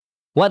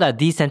What are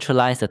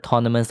decentralized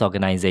autonomous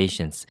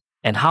organizations,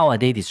 and how are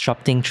they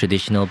disrupting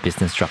traditional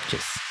business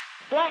structures?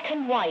 Black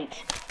and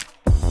white.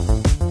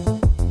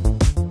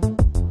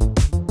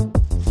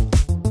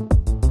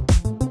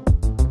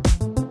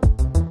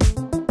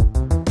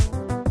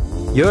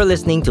 You're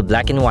listening to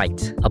Black and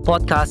White, a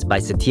podcast by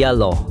Setia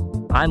Law.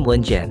 I'm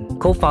Wern-Jhien,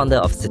 co-founder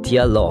of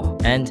Setia Law,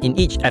 and in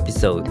each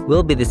episode,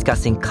 we'll be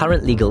discussing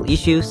current legal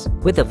issues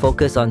with a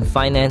focus on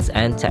finance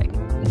and tech.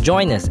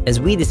 Join us as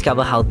we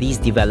discover how these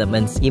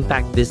developments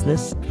impact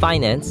business,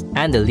 finance,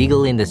 and the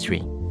legal industry.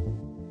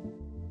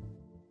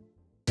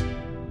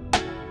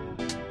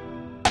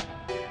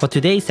 For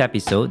today's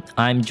episode,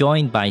 I'm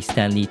joined by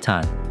Stanley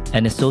Tan,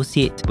 an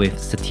associate with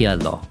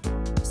Setia Law.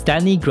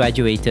 Stanley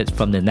graduated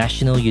from the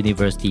National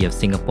University of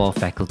Singapore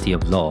Faculty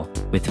of Law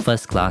with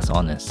first-class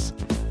honours.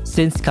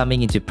 Since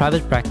coming into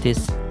private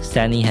practice,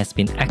 Stanley has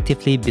been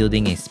actively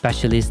building a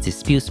specialist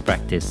disputes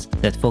practice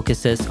that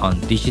focuses on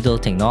digital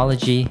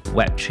technology,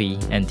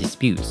 Web3, and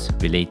disputes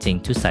relating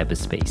to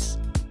cyberspace.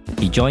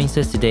 He joins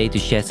us today to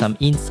share some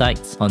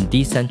insights on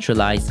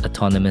Decentralized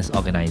Autonomous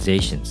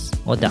Organisations,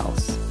 or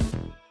DAOs.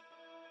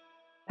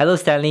 Hello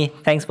Stanley,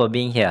 thanks for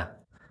being here.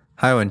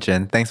 Hi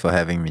Wern-Jhien, thanks for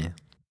having me.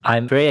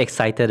 I'm very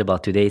excited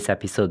about today's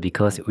episode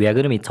because we are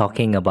going to be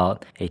talking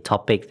about a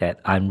topic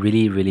that I'm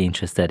really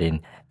interested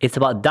in. It's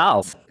about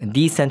DAOs,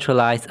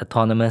 Decentralized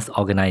Autonomous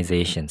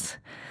Organizations.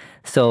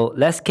 So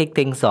let's kick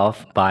things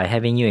off by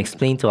having you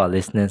explain to our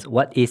listeners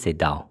what is a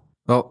DAO.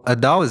 Well, a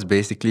DAO is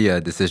basically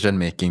a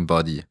decision-making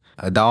body.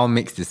 A DAO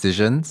makes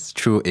decisions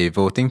through a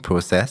voting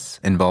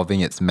process involving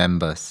its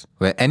members,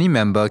 where any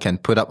member can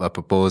put up a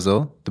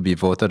proposal to be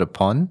voted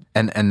upon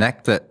and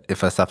enacted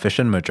if a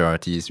sufficient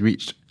majority is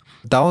reached.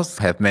 DAOs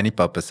have many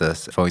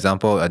purposes. For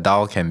example, a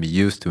DAO can be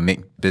used to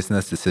make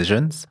business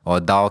decisions, or a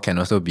DAO can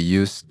also be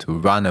used to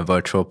run a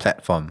virtual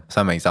platform.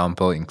 Some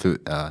examples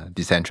include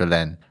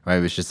Decentralised, right,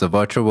 which is a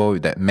virtual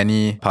world that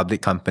many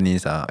public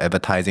companies are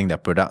advertising their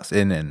products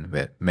in and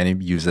where many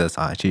users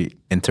are actually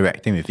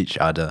interacting with each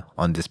other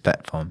on this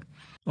platform.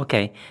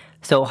 Okay,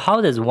 so how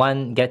does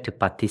one get to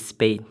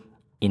participate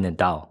in a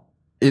DAO?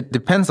 It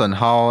depends on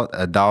how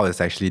a DAO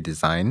is actually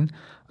designed.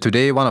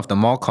 Today, one of the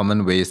more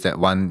common ways that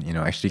one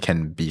actually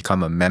can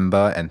become a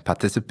member and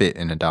participate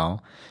in a DAO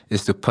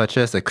is to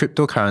purchase a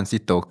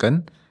cryptocurrency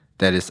token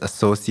that is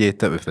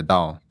associated with a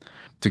DAO.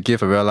 To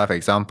give a real-life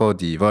example,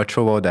 the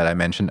virtual world that I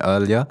mentioned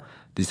earlier,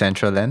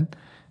 Decentralised,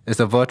 is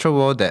a virtual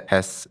world that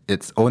has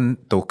its own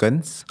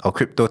tokens or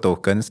crypto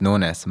tokens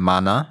known as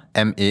MANA,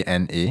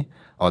 M-A-N-A,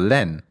 or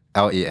LAND,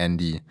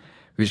 L-A-N-D,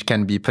 which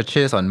can be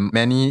purchased on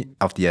many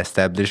of the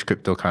established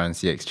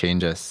cryptocurrency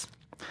exchanges.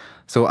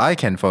 So I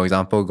can, for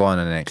example, go on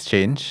an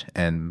exchange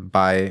and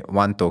buy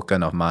one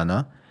token of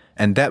MANA,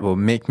 and that will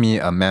make me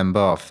a member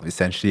of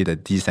essentially the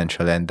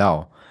Decentralised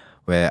DAO,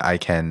 where I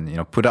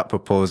can put up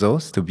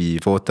proposals to be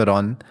voted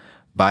on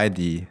by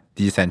the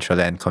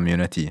Decentralised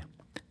community.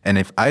 And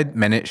if I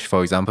manage,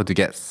 for example, to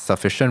get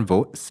sufficient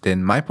votes,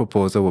 then my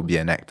proposal will be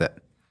enacted.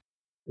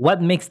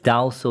 What makes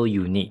DAO so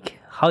unique?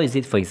 How is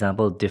it, for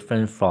example,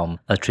 different from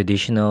a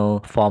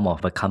traditional form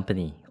of a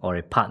company or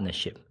a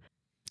partnership?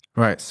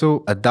 Right,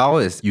 so a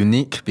DAO is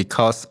unique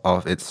because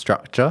of its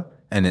structure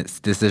and its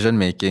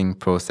decision-making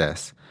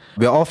process.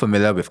 We're all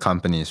familiar with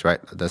companies, right?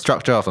 The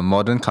structure of a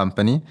modern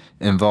company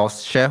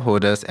involves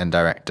shareholders and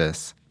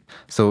directors.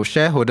 So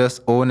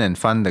shareholders own and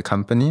fund the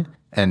company,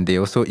 and they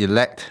also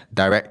elect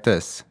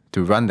directors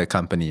to run the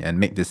company and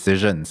make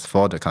decisions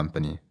for the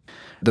company.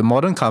 The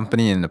modern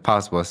company in the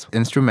past was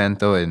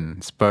instrumental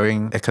in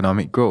spurring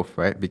economic growth,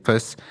 right?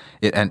 Because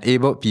it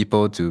enabled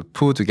people to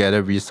pool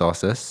together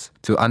resources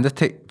to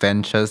undertake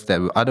ventures that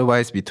would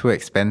otherwise be too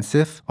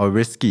expensive or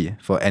risky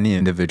for any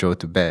individual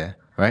to bear,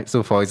 right?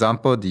 So for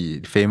example, the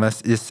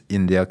famous East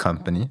India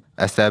Company,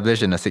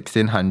 established in the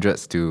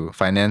 1600s to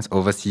finance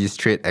overseas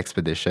trade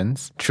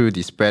expeditions through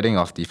the spreading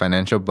of the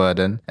financial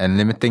burden and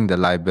limiting the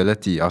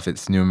liability of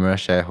its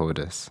numerous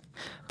shareholders.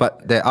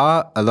 But there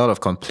are a lot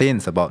of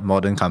complaints about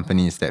modern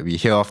companies that we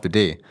hear of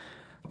today.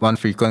 One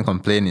frequent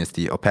complaint is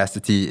the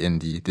opacity in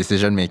the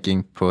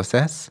decision-making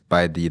process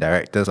by the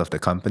directors of the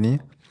company.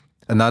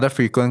 Another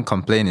frequent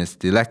complaint is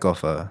the lack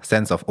of a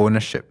sense of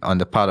ownership on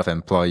the part of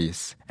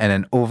employees and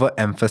an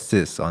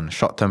overemphasis on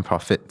short-term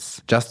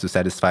profits just to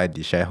satisfy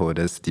the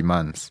shareholders'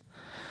 demands.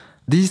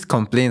 These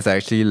complaints are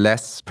actually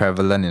less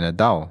prevalent in a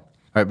DAO,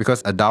 right?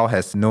 Because a DAO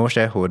has no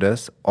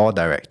shareholders or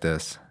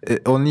directors.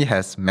 It only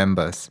has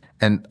members,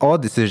 and all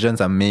decisions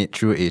are made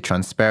through a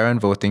transparent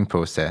voting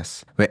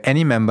process where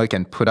any member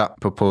can put up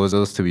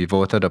proposals to be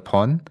voted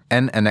upon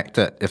and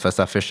enacted if a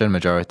sufficient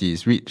majority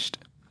is reached.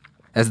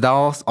 As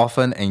DAOs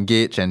often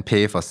engage and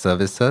pay for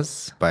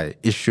services by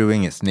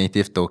issuing its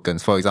native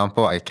tokens. For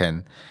example, I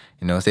can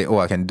say,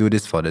 I can do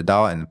this for the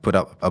DAO and put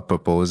up a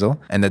proposal,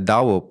 and the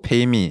DAO will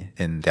pay me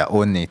in their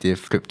own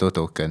native crypto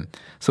token.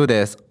 So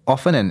there's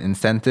often an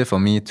incentive for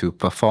me to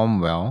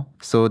perform well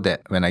so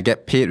that when I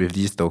get paid with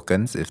these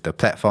tokens, if the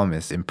platform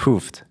is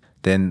improved,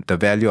 then the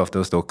value of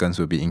those tokens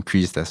will be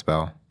increased as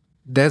well.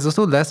 There's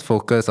also less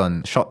focus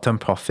on short-term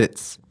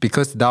profits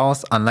because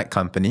DAOs, unlike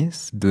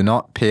companies, do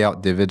not pay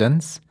out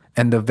dividends.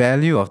 And the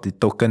value of the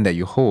token that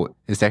you hold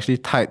is actually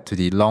tied to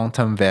the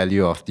long-term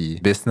value of the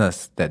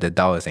business that the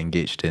DAO is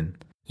engaged in.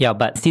 Yeah,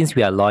 but since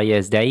we are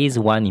lawyers, there is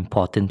one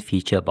important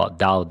feature about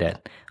DAO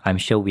that I'm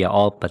sure we are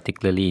all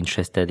particularly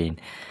interested in.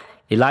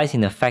 It lies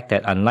in the fact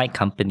that unlike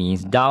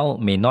companies, DAO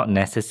may not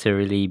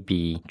necessarily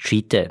be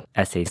treated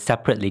as a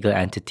separate legal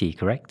entity,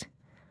 correct?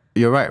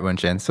 You're right,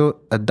 Wern-Jhien.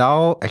 So a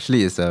DAO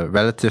actually is a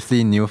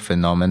relatively new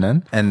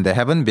phenomenon, and there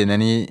haven't been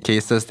any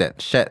cases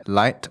that shed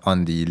light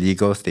on the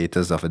legal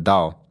status of a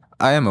DAO.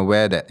 I am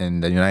aware that in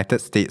the United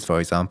States,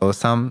 for example,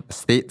 some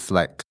states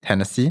like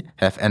Tennessee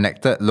have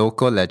enacted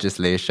local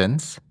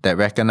legislations that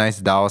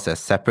recognize DAOs as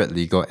separate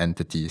legal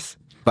entities.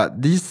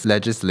 But these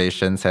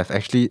legislations have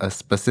actually a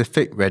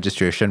specific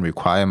registration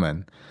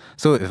requirement.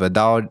 So if a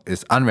DAO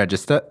is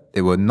unregistered,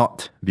 it will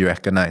not be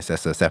recognized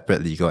as a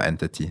separate legal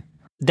entity.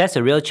 That's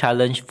a real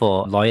challenge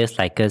for lawyers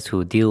like us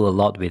who deal a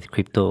lot with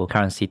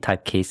cryptocurrency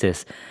type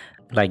cases.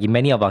 Like in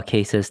many of our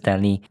cases,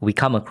 Stanley, we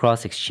come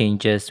across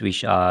exchanges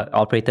which are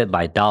operated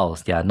by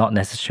DAOs. There are not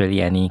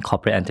necessarily any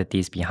corporate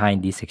entities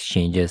behind these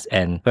exchanges.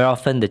 And very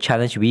often the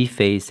challenge we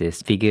face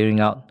is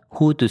figuring out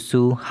who to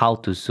sue, how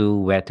to sue,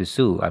 where to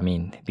sue. I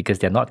mean, because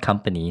they're not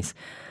companies,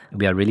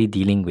 we are really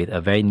dealing with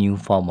a very new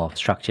form of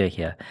structure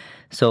here.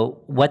 So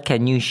what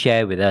can you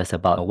share with us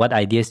about what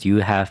ideas do you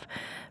have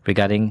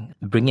regarding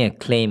bringing a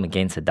claim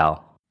against a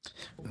DAO?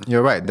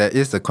 You're right. There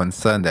is a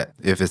concern that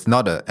if it's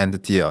not an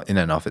entity or in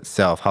and of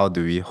itself, how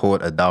do we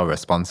hold a DAO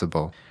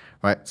responsible?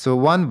 Right. So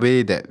one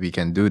way that we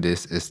can do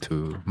this is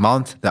to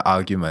mount the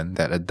argument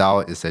that a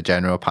DAO is a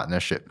general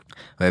partnership,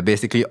 where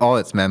basically all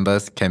its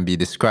members can be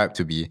described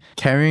to be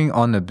carrying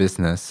on a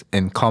business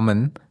in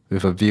common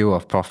with a view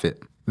of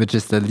profit, which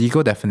is the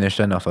legal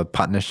definition of a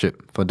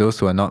partnership for those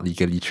who are not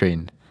legally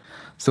trained.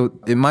 So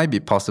it might be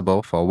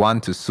possible for one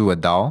to sue a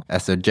DAO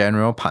as a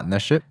general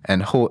partnership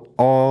and hold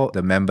all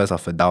the members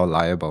of a DAO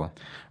liable,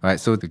 right?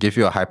 So to give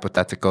you a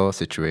hypothetical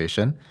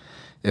situation,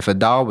 if a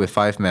DAO with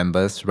 5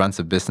 members runs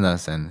a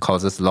business and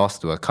causes loss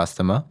to a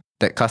customer,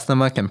 that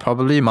customer can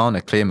probably mount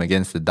a claim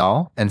against the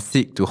DAO and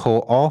seek to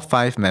hold all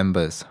 5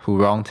 members who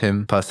wronged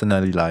him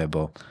personally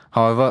liable.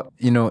 However,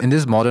 in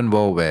this modern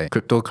world where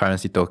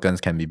cryptocurrency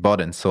tokens can be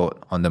bought and sold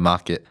on the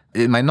market,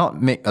 it might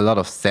not make a lot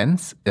of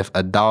sense if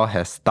a DAO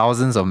has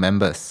thousands of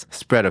members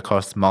spread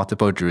across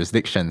multiple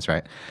jurisdictions,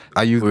 right?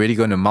 Are you really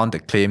going to mount a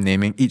claim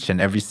naming each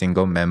and every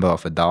single member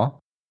of a DAO?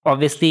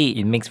 Obviously,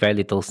 it makes very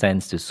little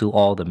sense to sue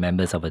all the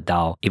members of a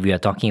DAO if we are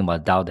talking about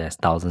a DAO that has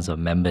thousands of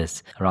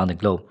members around the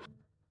globe.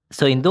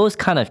 So in those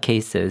kind of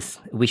cases,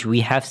 which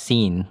we have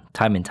seen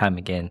time and time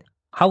again,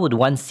 how would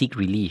one seek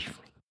relief?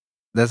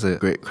 That's a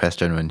great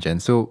question, Wern-Jhien.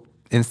 So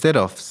instead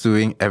of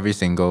suing every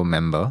single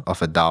member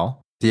of a DAO,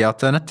 the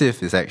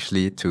alternative is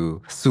actually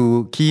to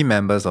sue key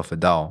members of a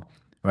DAO,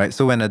 right?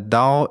 So when a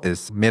DAO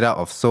is made up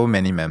of so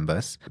many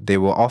members, they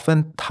will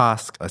often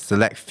task a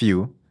select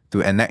few to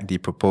enact the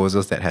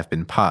proposals that have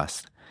been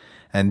passed.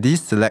 And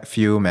these select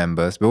few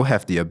members will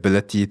have the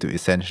ability to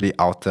essentially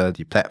alter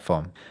the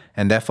platform.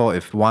 And therefore,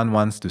 if one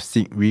wants to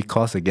seek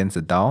recourse against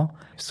a DAO,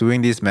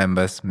 suing these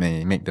members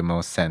may make the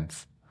most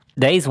sense.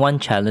 There is one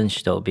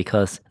challenge though,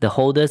 because the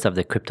holders of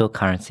the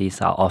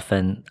cryptocurrencies are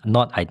often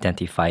not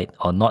identified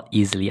or not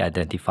easily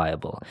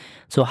identifiable.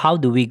 So how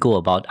do we go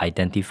about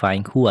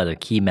identifying who are the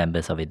key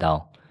members of a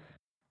DAO?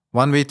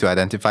 One way to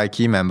identify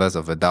key members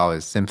of a DAO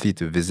is simply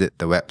to visit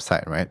the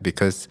website, right?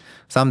 Because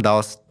some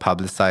DAOs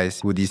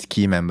publicize who these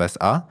key members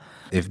are.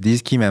 If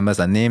these key members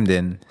are named,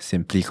 then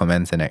simply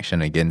commence an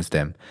action against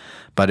them.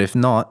 But if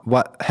not,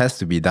 what has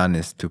to be done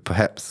is to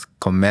perhaps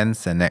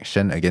commence an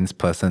action against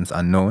persons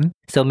unknown.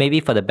 So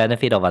maybe for the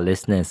benefit of our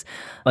listeners,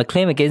 a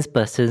claim against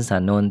persons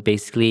unknown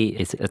basically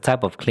is a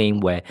type of claim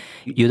where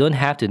you don't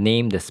have to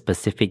name the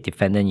specific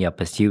defendant you're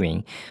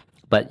pursuing,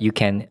 but you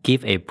can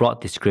give a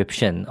broad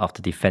description of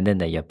the defendant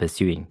that you're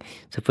pursuing.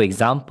 So for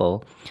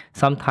example,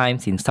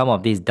 sometimes in some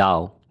of these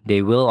DAO,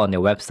 they will on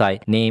their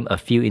website name a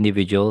few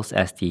individuals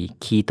as the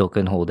key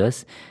token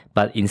holders,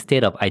 but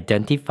instead of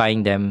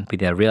identifying them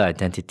with their real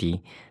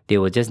identity, they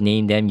will just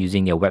name them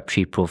using their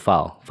Web3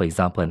 profile, for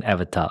example, an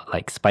avatar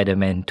like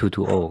Spider-Man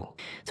 220.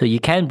 So you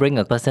can bring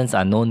a person's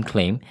unknown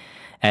claim,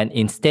 and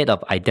instead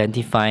of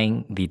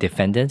identifying the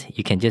defendant,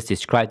 you can just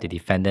describe the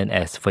defendant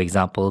as, for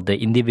example, the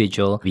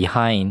individual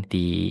behind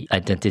the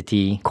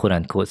identity,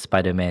 quote-unquote,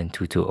 Spider-Man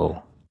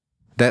 220.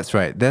 That's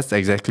right. That's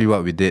exactly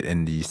what we did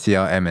in the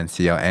CLM and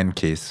CLN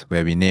case,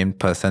 where we named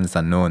persons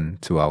unknown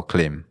to our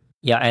claim.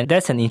 Yeah, and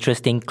that's an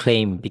interesting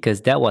claim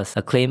because that was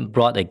a claim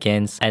brought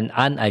against an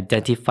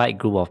unidentified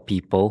group of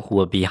people who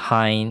were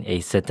behind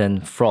a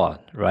certain fraud,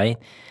 right?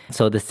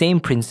 So the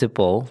same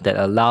principle that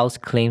allows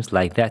claims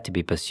like that to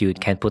be pursued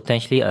can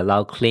potentially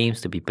allow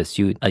claims to be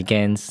pursued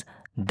against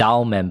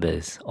DAO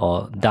members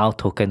or DAO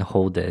token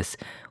holders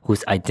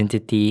whose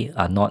identity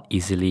are not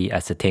easily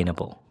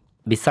ascertainable.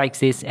 Besides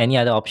this, any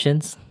other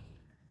options?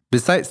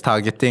 Besides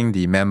targeting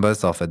the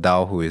members of a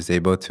DAO who is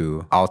able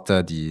to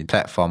alter the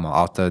platform or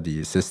alter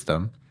the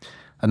system,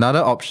 Another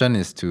option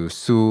is to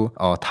sue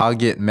or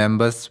target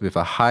members with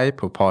a high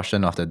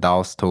proportion of the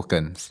DAO's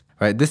tokens.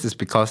 Right? This is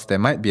because there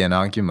might be an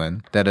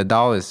argument that a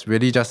DAO is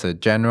really just a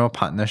general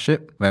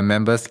partnership where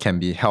members can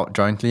be held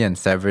jointly and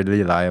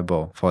severally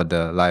liable for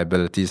the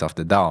liabilities of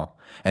the DAO.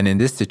 And in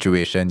this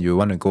situation, you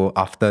want to go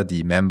after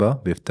the member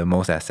with the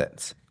most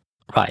assets.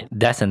 Right.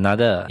 That's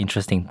another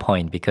interesting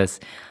point because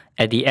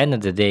at the end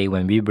of the day,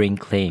 when we bring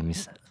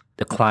claims,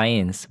 the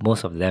clients,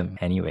 most of them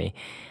anyway,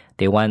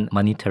 they want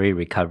monetary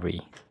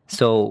recovery.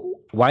 So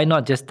why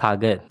not just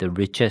target the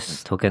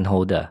richest token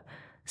holder?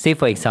 Say,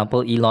 for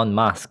example, Elon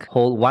Musk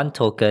hold one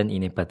token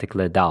in a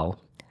particular DAO,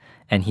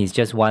 and he's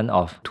just one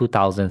of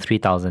 2,000,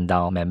 3,000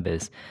 DAO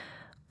members.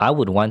 I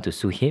would want to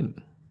sue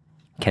him.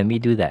 Can we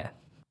do that?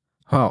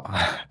 Well,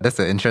 that's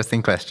an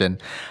interesting question.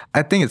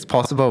 I think it's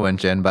possible,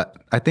 Wen-Jhien, but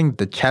I think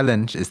the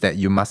challenge is that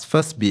you must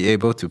first be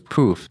able to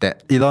prove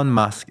that Elon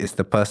Musk is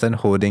the person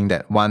holding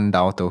that one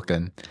DAO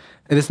token.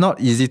 It is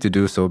not easy to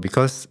do so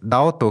because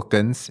DAO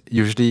tokens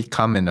usually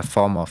come in the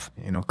form of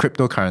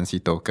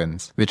cryptocurrency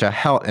tokens, which are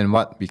held in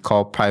what we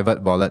call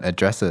private wallet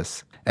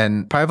addresses.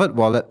 And private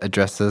wallet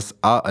addresses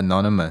are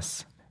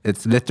anonymous.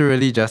 It's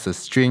literally just a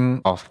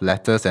string of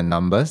letters and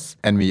numbers,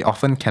 and we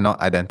often cannot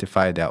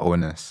identify their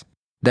owners.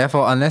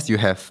 Therefore, unless you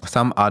have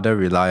some other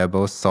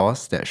reliable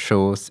source that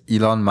shows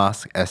Elon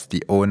Musk as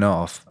the owner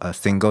of a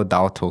single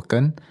DAO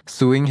token,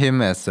 suing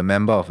him as a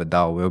member of a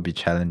DAO will be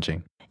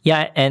challenging.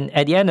 Yeah, and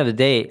at the end of the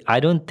day, I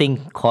don't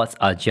think courts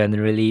are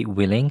generally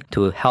willing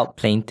to help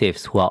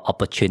plaintiffs who are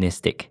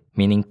opportunistic,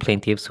 meaning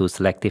plaintiffs who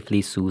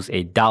selectively sues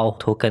a DAO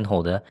token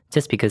holder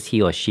just because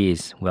he or she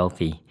is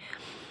wealthy.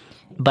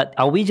 But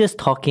are we just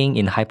talking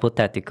in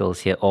hypotheticals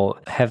here, or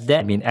have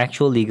there been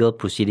actual legal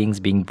proceedings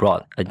being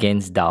brought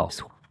against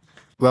DAOs?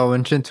 Well,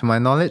 Wen-Jhien, to my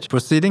knowledge,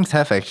 proceedings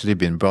have actually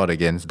been brought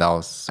against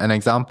DAOs. An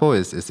example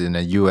is in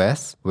the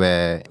US,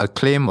 where a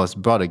claim was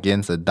brought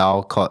against a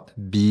DAO called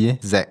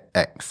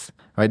BZX.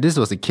 Right, this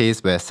was a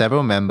case where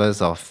several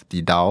members of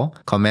the DAO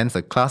commenced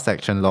a class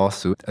action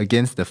lawsuit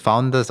against the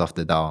founders of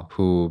the DAO,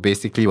 who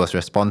basically was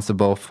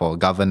responsible for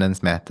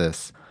governance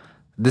matters.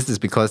 This is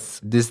because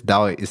this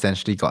DAO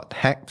essentially got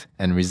hacked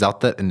and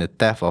resulted in the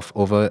theft of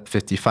over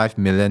 55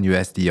 million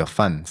USD of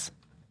funds.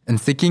 In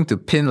seeking to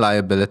pin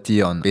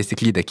liability on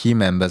basically the key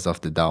members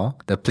of the DAO,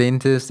 the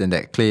plaintiffs in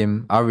that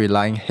claim are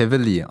relying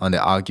heavily on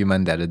the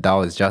argument that the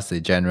DAO is just a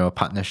general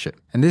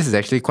partnership. And this is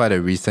actually quite a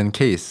recent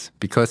case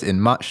because in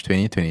March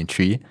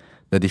 2023,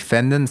 the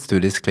defendants to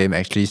this claim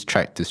actually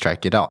tried to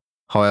strike it out.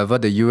 However,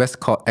 the US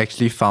court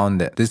actually found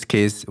that this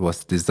case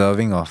was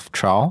deserving of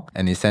trial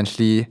and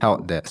essentially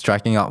held that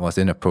striking out was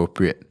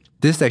inappropriate.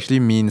 This actually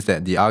means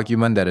that the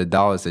argument that a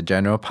DAO is a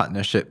general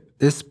partnership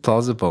is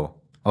plausible,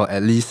 or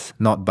at least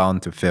not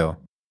bound to fail.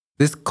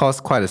 This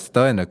caused quite a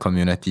stir in the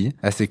community,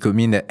 as it could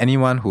mean that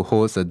anyone who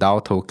holds a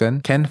DAO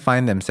token can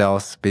find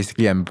themselves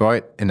basically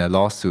embroiled in a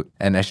lawsuit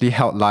and actually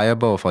held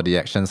liable for the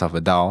actions of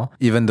a DAO,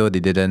 even though they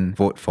didn't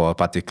vote for a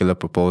particular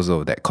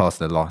proposal that caused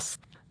the loss.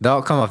 The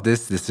outcome of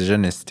this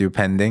decision is still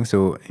pending,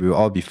 so we'll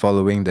all be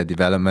following the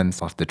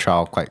developments of the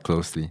trial quite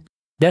closely.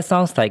 That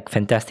sounds like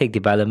fantastic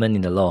development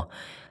in the law.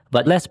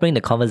 But let's bring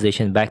the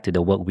conversation back to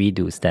the work we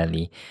do,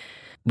 Stanley.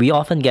 We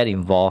often get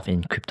involved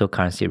in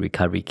cryptocurrency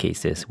recovery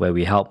cases where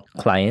we help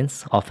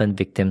clients, often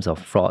victims of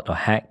fraud or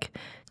hack,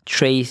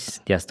 trace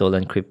their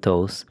stolen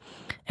cryptos.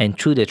 And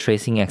through the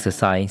tracing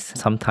exercise,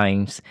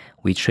 sometimes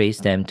we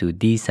trace them to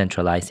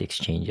decentralized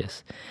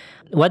exchanges.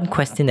 One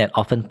question that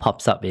often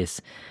pops up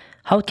is,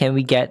 how can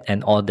we get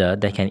an order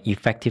that can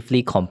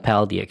effectively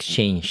compel the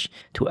exchange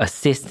to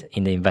assist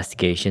in the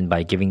investigation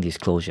by giving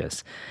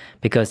disclosures?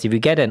 Because if you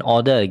get an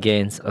order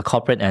against a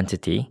corporate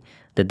entity,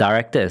 the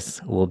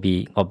directors will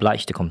be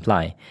obliged to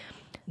comply.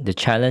 The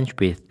challenge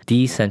with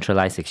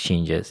decentralized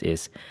exchanges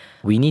is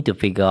we need to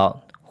figure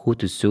out who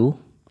to sue,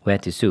 where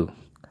to sue.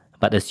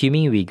 But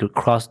assuming we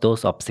cross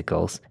those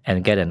obstacles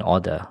and get an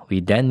order,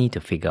 we then need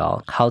to figure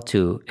out how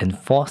to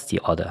enforce the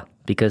order.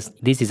 Because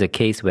this is a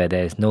case where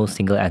there is no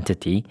single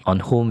entity on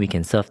whom we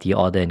can serve the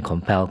order and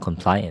compel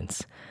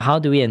compliance. How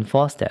do we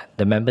enforce that?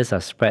 The members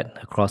are spread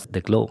across the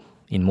globe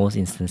in most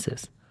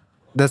instances.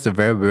 That's a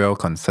very real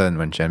concern,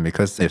 Wen-Jhien,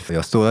 because if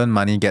your stolen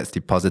money gets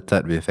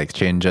deposited with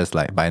exchanges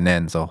like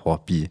Binance or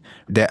Huobi,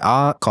 there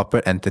are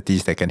corporate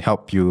entities that can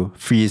help you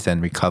freeze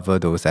and recover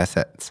those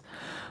assets.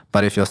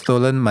 But if your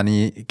stolen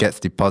money gets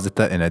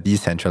deposited in a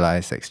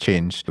decentralized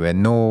exchange where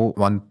no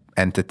one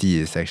entity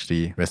is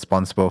actually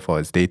responsible for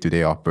its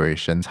day-to-day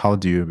operations, how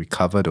do you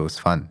recover those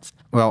funds?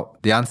 Well,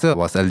 the answer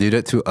was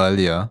alluded to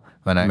earlier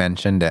when I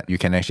mentioned that you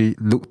can actually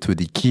look to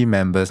the key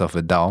members of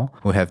a DAO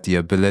who have the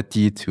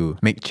ability to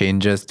make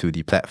changes to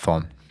the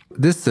platform.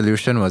 This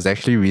solution was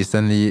actually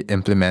recently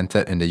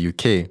implemented in the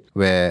UK,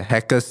 where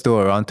hackers stole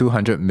around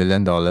 $200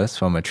 million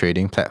from a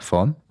trading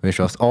platform, which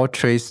was all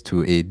traced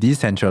to a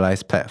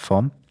decentralized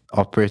platform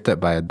operated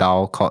by a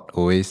DAO called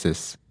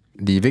Oasis.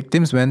 The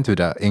victims went to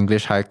the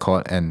English High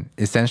Court and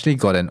essentially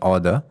got an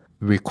order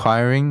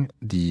requiring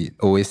the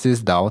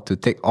Oasis DAO to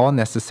take all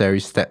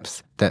necessary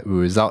steps that will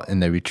result in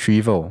the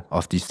retrieval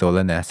of the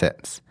stolen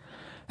assets.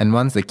 And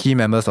once the key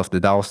members of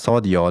the DAO saw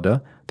the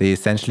order, they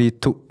essentially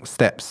took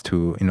steps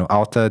to,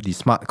 alter the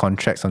smart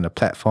contracts on the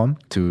platform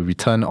to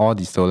return all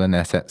the stolen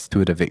assets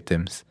to the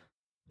victims.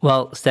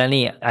 Well,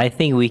 Stanley, I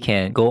think we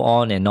can go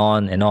on and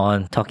on and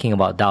on talking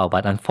about DAO,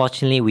 but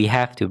unfortunately we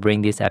have to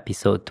bring this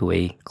episode to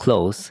a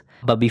close.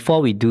 But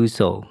before we do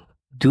so,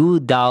 do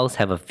DAOs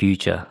have a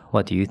future?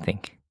 What do you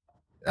think?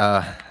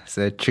 It's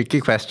a tricky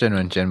question,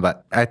 Wern-Jhien,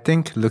 but I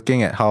think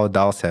looking at how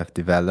DAOs have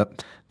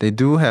developed, they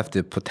do have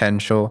the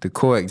potential to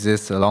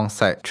coexist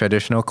alongside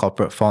traditional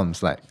corporate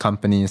forms like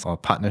companies or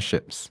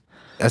partnerships.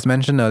 As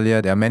mentioned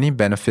earlier, there are many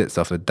benefits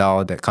of a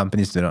DAO that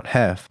companies do not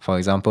have. For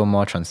example,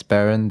 more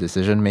transparent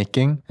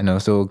decision-making and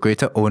also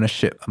greater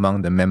ownership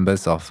among the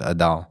members of a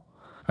DAO.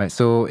 Right,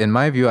 so in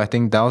my view, I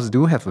think DAOs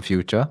do have a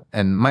future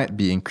and might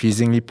be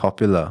increasingly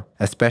popular,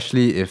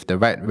 especially if the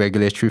right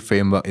regulatory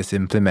framework is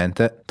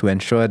implemented to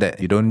ensure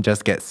that you don't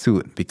just get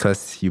sued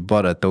because you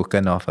bought a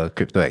token of a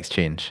crypto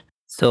exchange.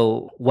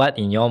 So what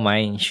in your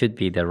mind should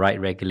be the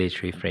right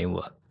regulatory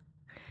framework?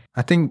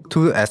 I think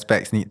two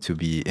aspects need to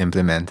be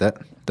implemented.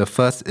 The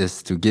first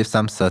is to give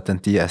some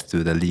certainty as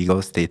to the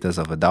legal status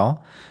of a DAO.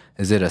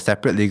 Is it a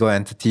separate legal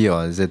entity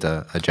or is it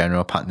a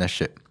general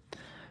partnership?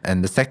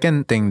 And the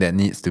second thing that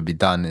needs to be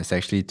done is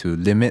actually to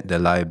limit the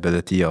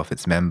liability of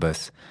its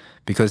members,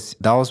 because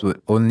DAOs would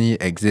only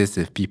exist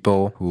if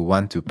people who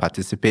want to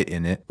participate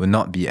in it would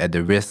not be at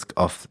the risk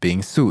of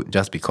being sued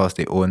just because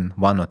they own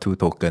one or two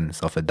tokens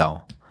of a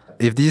DAO.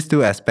 If these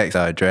two aspects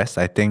are addressed,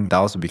 I think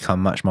DAOs will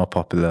become much more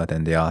popular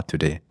than they are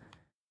today.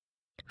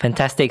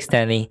 Fantastic,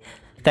 Stanley.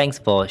 Thanks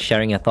for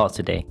sharing your thoughts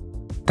today.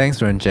 Thanks,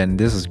 Wern-Jhien.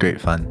 This was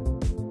great fun.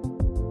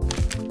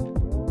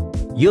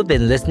 You've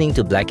been listening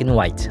to Black and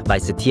White by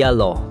Setia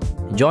Law.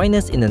 Join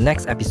us in the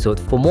next episode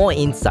for more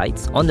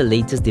insights on the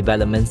latest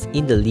developments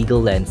in the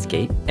legal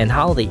landscape and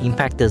how they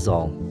impact us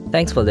all.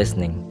 Thanks for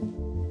listening.